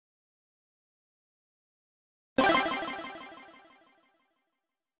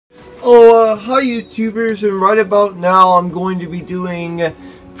Hi YouTubers, and right about now I'm going to be doing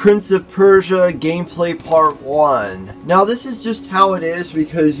Prince of Persia gameplay part 1. Now this is just how it is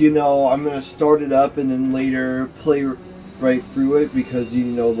because, you know, I'm going to start it up and then later play right through it because, you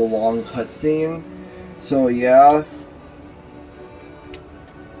know, the long cutscene. So yeah.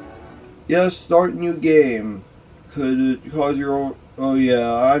 Yeah, start new game. Could it cause your... Oh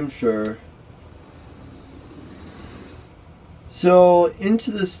yeah, I'm sure. So, Into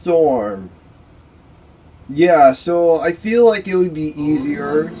the Storm. Yeah, so I feel like it would be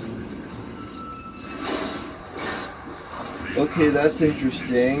easier. Okay, that's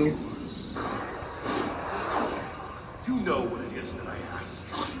interesting. You know what it is that I ask.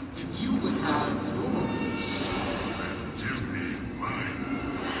 If you would have your wish, then give me mine.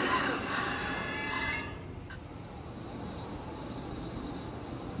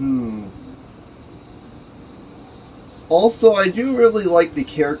 Also, I do really like the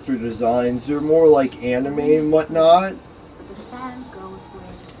character designs. They're more like anime and whatnot. But the sand goes where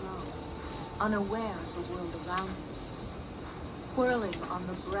it's blown, unaware of the world around it, whirling on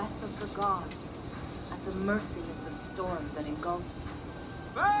the breath of the gods, at the mercy of the storm that engulfs it.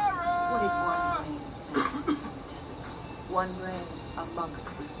 What is one grain of sand in the desert? One grain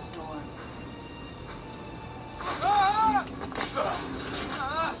amongst the storm.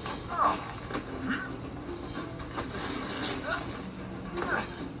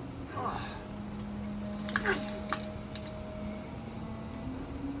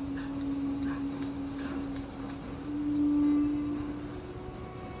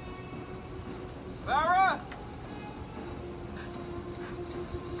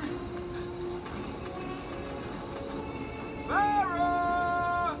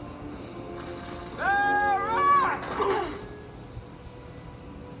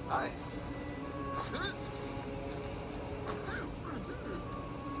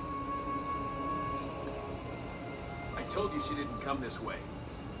 I told you she didn't come this way.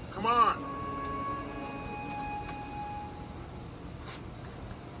 Come on.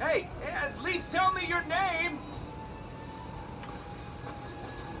 Hey, at least tell me your name!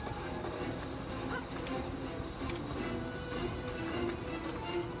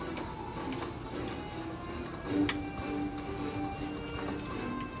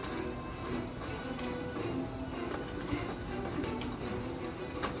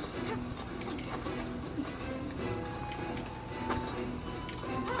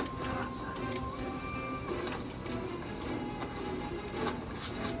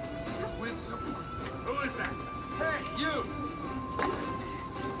 Who is that? Hey, you!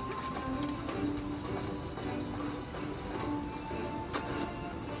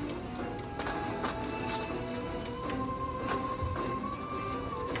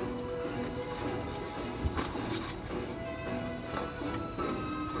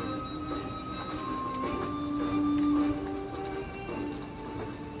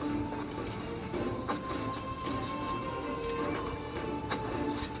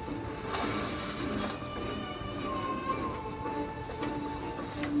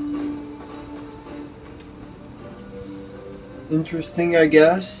 Interesting, I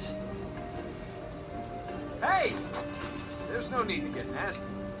guess. Hey! There's no need to get nasty.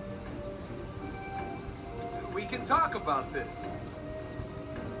 We can talk about this.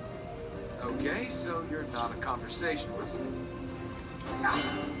 Okay, so you're not a conversationalist.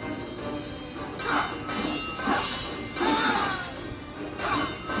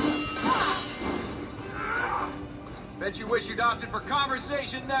 Bet you wish you'd opted for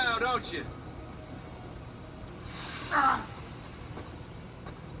conversation now, don't you?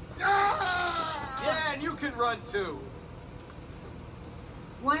 Yeah, and you can run too.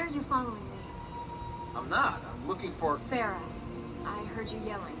 Why are you following me? I'm not. I'm looking for... Farah, I heard you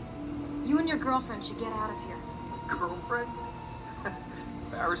yelling. You and your girlfriend should get out of here. Girlfriend?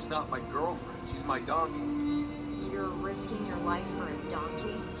 Farah's not my girlfriend. She's my donkey. You're risking your life for a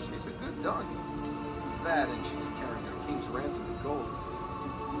donkey? She's a good donkey. That and she's carrying our king's ransom in gold.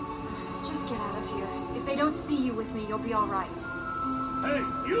 Just get out of here. If they don't see you with me, you'll be all right. Hey,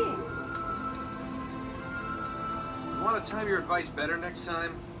 you! You want to time your advice better next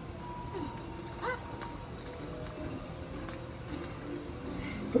time?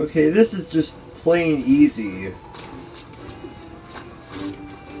 Okay, this is just plain easy.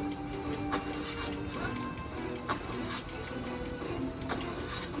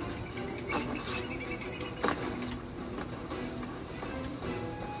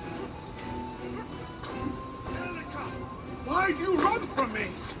 Why'd you run from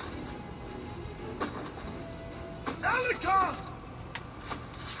me? Elika!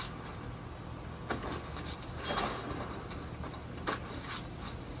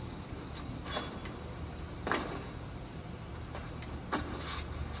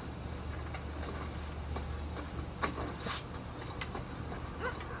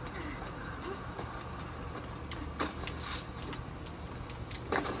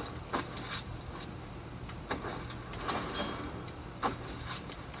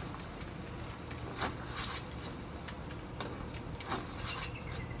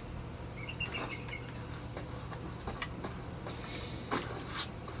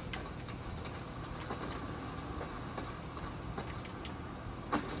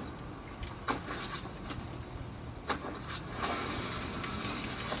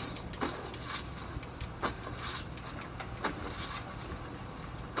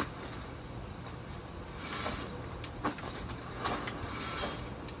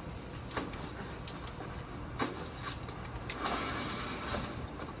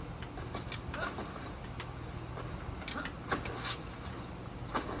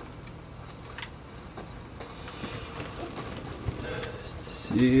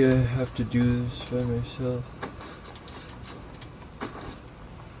 necessity. I have to do this by myself.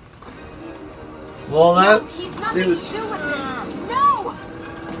 Well, that He's nothing to do with this. No!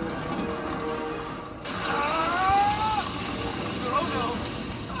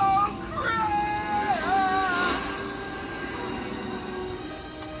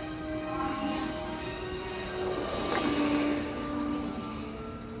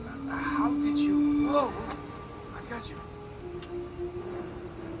 How did you? Whoa! I got you.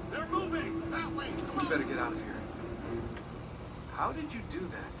 They're moving! That way! We better get out of here. How did you do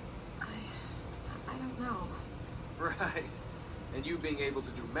that? I don't know. Right. And you being able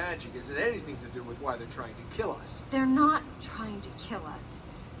to do magic isn't anything to do with why they're trying to kill us. They're not trying to kill us.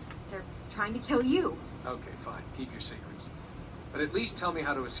 They're trying to kill you. Okay, fine. Keep your secrets. But at least tell me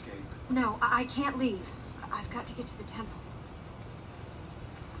how to escape. No, I can't leave. I've got to get to the temple.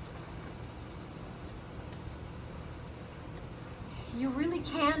 You really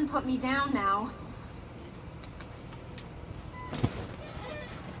can put me down now.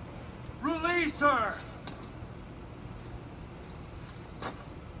 Release her!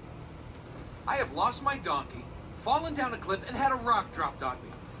 I have lost my donkey, fallen down a cliff, and had a rock dropped on me.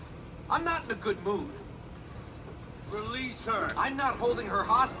 I'm not in a good mood. Release her! I'm not holding her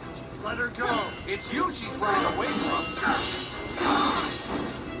hostage. Let her go! It's you she's running away from.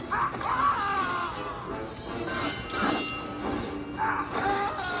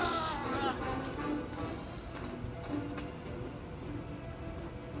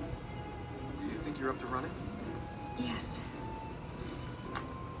 Do you think you're up to running? Yes.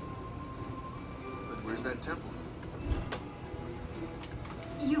 But where's that temple?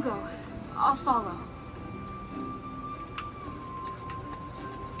 You go. I'll follow.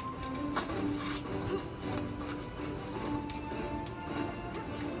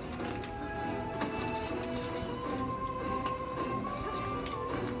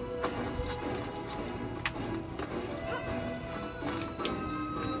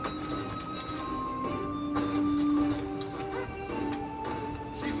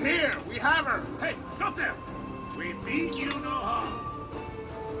 She's here! We have her! Hey, stop there! We mean you no harm.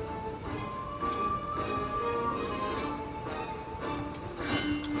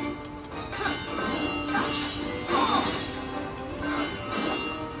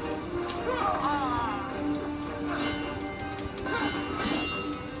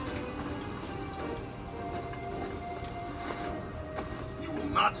 You will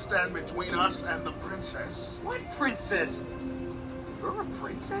not stand between us and the princess. What princess? You're a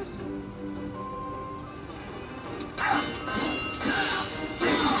princess?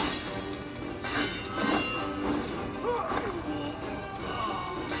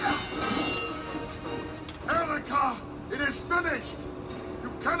 Erica, it is finished!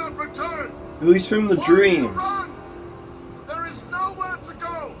 You cannot return! At least from the Why do you dreams. run? There is nowhere to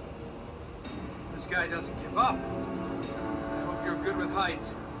go! This guy doesn't give up. I hope you're good with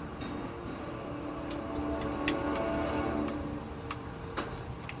heights.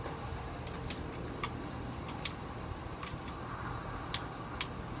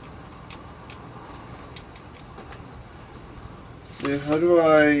 Yeah, how do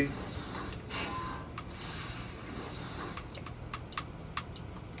I...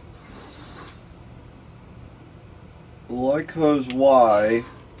 Why cause why?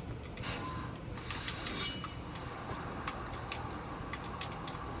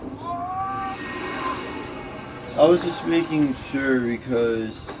 I was just making sure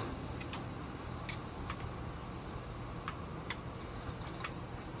because...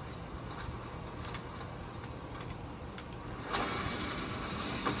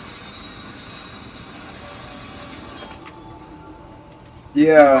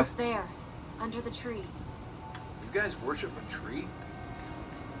 Yeah. It's there, under the tree. You guys worship a tree?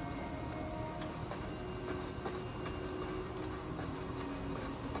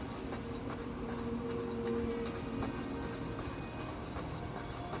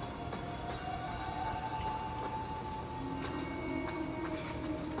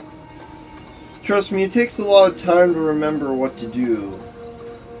 Trust me, it takes a lot of time to remember what to do.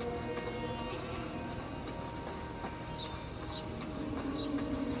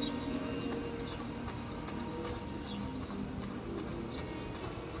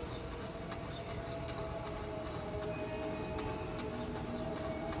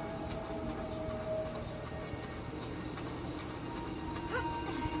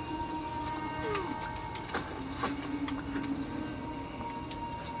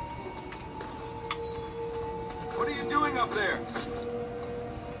 What are you doing up there?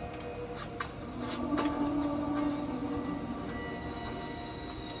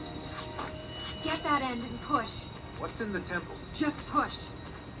 Get that end and push. What's in the temple? Just push.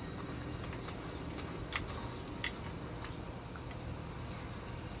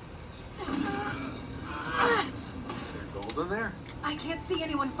 there? I can't see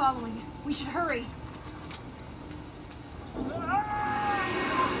anyone following. We should hurry.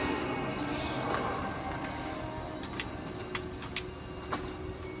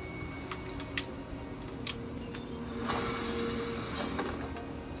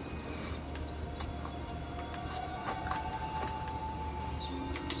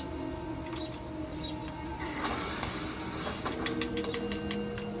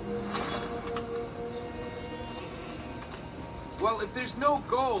 Well, if there's no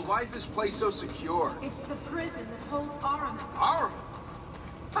gold, why is this place so secure? It's the prison that holds Ahriman. Ahriman?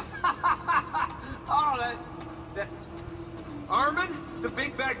 Oh, that... Ahriman? The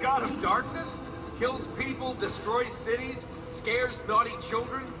big bad god of darkness? Kills people, destroys cities, scares naughty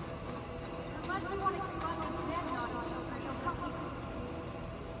children? Unless you want to see lots of dead naughty children, you'll help me fix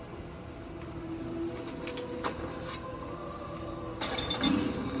this.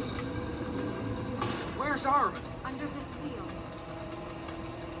 Where's Ahriman? Under the seal.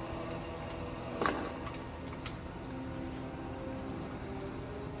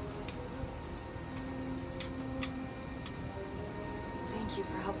 Thank you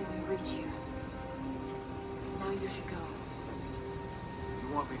for helping me reach here. Now you should go. You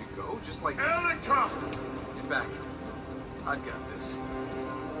want me to go? Just like... Elika! Get back. I've got this.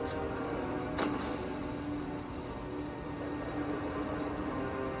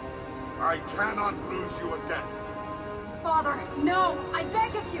 I cannot lose you again. Father, no! I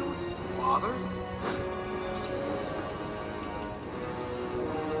beg of you! Father?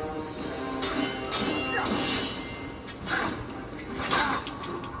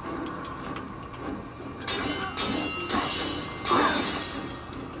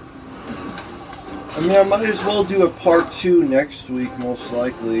 I mean, I might as well do a part 2 next week, most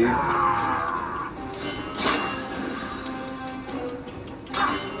likely. No!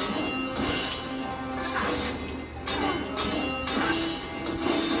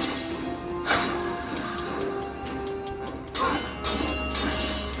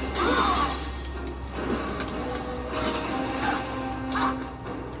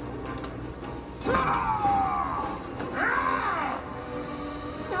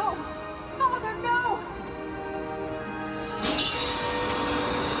 Father, no!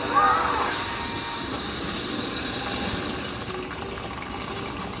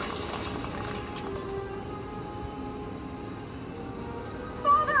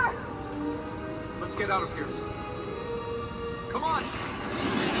 Father! Let's get out of here. Come on!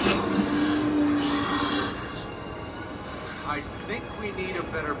 I think we need a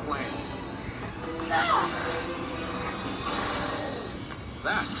better plan.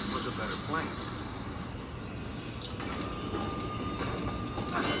 That was a better plan.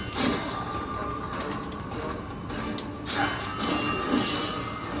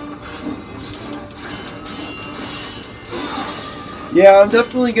 Yeah, I'm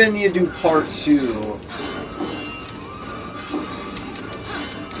definitely gonna need to do part 2.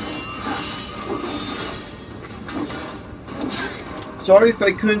 Sorry if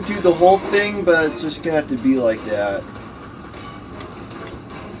I couldn't do the whole thing, but it's just gonna have to be like that.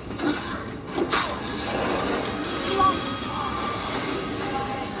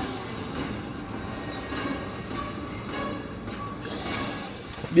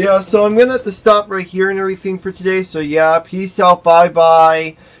 Yeah, so I'm gonna have to stop right here and everything for today. So yeah, peace out, bye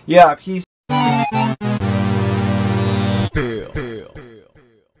bye. Yeah, peace.